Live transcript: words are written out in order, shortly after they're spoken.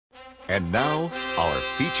And now, our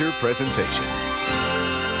feature presentation.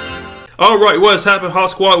 Alright, what has happened,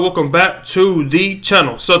 HawkSquad? Welcome back to the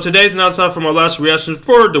channel. So today's now time for my last reaction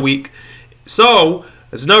for the week. So,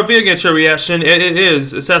 it's another video game trailer reaction, and it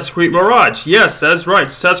is Assassin's Creed Mirage. Yes, that's right,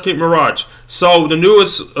 Assassin's Creed Mirage. So, the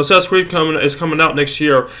newest Assassin's Creed is coming out next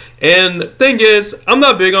year. And the thing is, I'm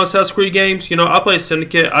not big on Assassin's Creed games. You know, I play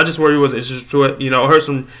Syndicate. I just really wasn't interested to it. You know, I heard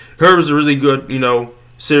it was a really good, you know,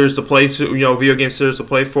 series to play, video game series to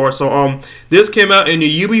play for. So, this came out in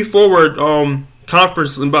the UB Forward,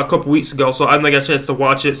 conference about a couple weeks ago, so I didn't get a chance to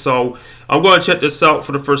watch it. So, I'm going to check this out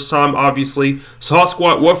for the first time, obviously. So,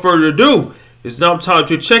 HawkSquad, without further ado, it's now time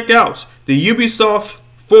to check out the Ubisoft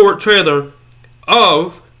Forward trailer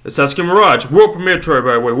of Assassin's Creed Mirage. World premiere trailer,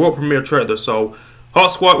 by the way. World premiere trailer. So,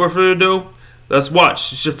 HawkSquad, without further ado, let's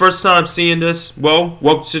watch. It's your first time seeing this. Well,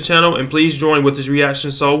 welcome to the channel, and please join with this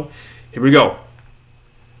reaction. So, here we go.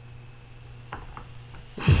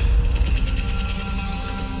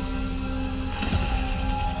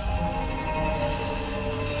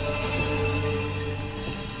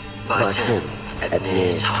 Listen,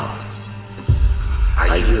 Admiral's Hawk.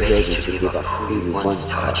 Are you ready to give up who you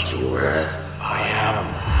once thought you were? I am.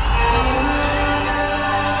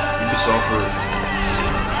 Ubisoft version.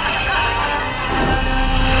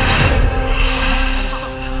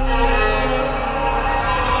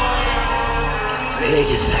 Ready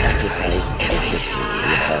to sacrifice everything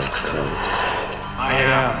you held close? I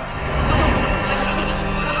am.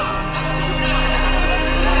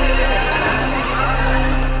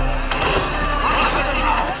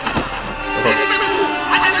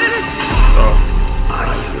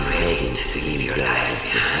 To leave your life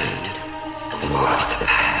behind and walk the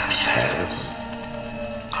path of shadows.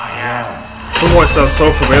 I am. The voice sounds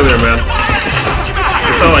so familiar, man.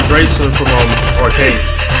 It sounds like Grayson from Arcade.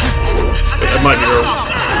 It might be her.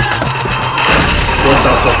 The voice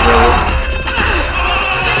sounds so familiar.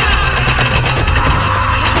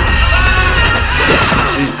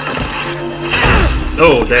 Jeez.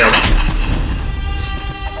 Oh, damn.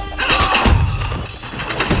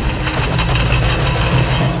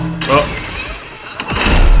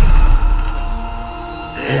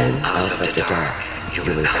 Then out of the dark, you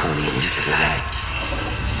will come into the light.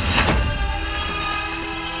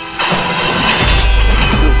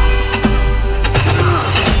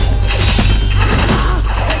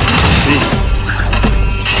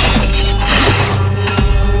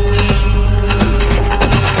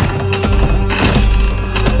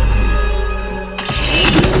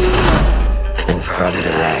 And from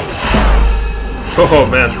the light, oh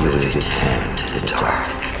man, you will return to the dark.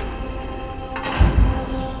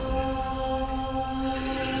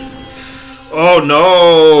 Oh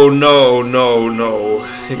no, no, no, no.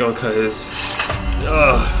 He gonna cut his.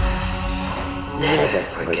 Never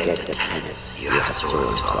forget the tenets you have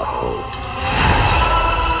sworn to uphold.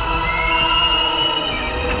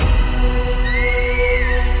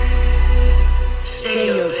 Stay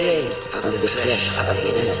your blade from the flesh of the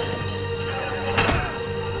innocent.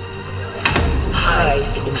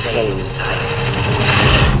 Hide in plain sight.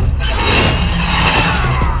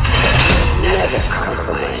 Never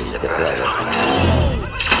compromise the brotherhood.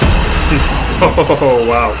 Oh,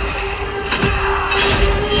 wow.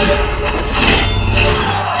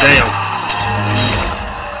 Damn.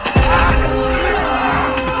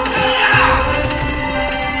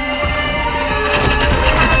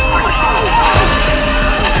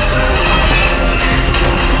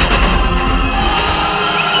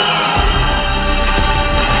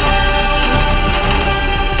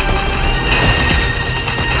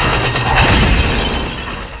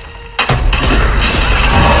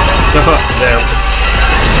 Damn.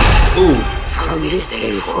 Ooh. From this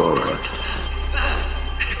day forward,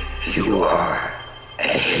 you are a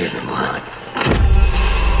hidden one.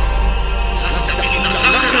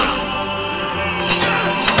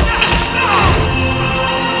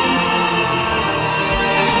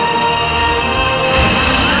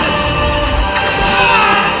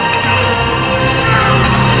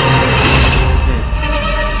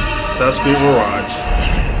 Assassin's Creed Mirage.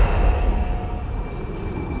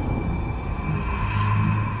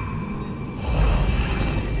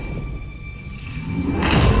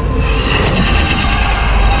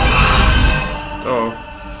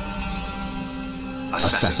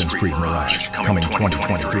 Assassin's Creed Mirage, coming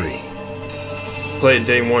 2023. Play it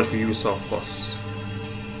day one for Ubisoft Plus.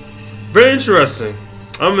 Very interesting.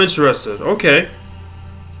 I'm interested. Okay.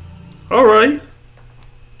 Alright.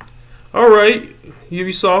 Alright.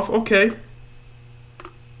 Ubisoft. Okay.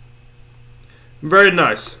 Very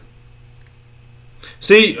nice.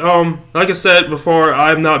 See, like I said before,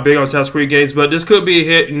 I'm not big on Assassin's Creed games, but this could be a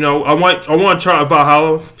hit. You know, I want to try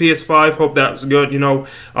Valhalla for PS5. Hope that's good. You know,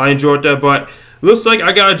 I enjoyed that, but looks like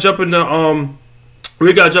I gotta jump into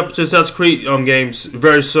we gotta jump into Assassin's Creed games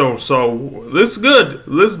very soon. So this is good.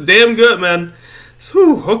 This is damn good, man.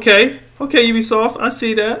 Whew, okay, Ubisoft. I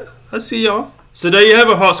see that. I see y'all. So there you have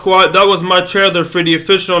it, HawkSquad. That was my trailer for the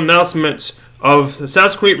official announcement of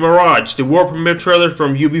Assassin's Creed Mirage, the world premiere trailer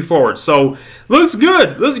from Ubisoft. So, looks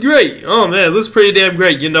good. Looks great. Oh, man, looks pretty damn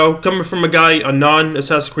great, you know, coming from a guy, a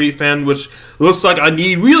non-Assassin's Creed fan, which looks like I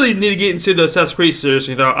really need to get into the Assassin's Creed series,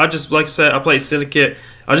 you know. I just, like I said, I played Syndicate.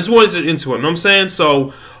 I just wanted to get into it, you know what I'm saying?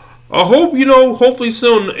 So, I hope, you know, hopefully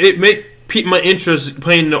soon it may pique my interest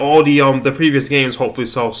playing all the previous games, hopefully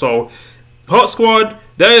so. So, HawkSquad,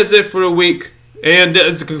 that is it for the week, and that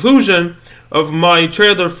is the conclusion of my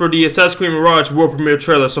trailer for the Assassin's Creed Mirage world premiere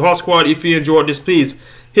trailer. So HawkSquad, if you enjoyed this, please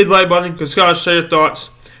hit the like button, subscribe, share your thoughts.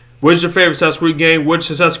 What's your favorite Assassin's Creed game? Which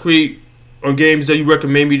Assassin's Creed games that you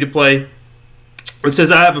recommend me to play? It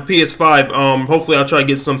says I have a PS5. Hopefully I'll try to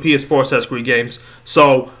get some PS4 Assassin's Creed games.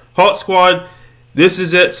 So HawkSquad, this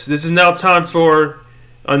is it. This is now time for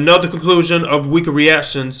another conclusion of week of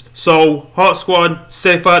reactions. So HawkSquad,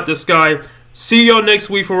 safe out the sky. See y'all next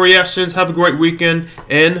week for reactions. Have a great weekend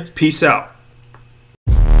and peace out.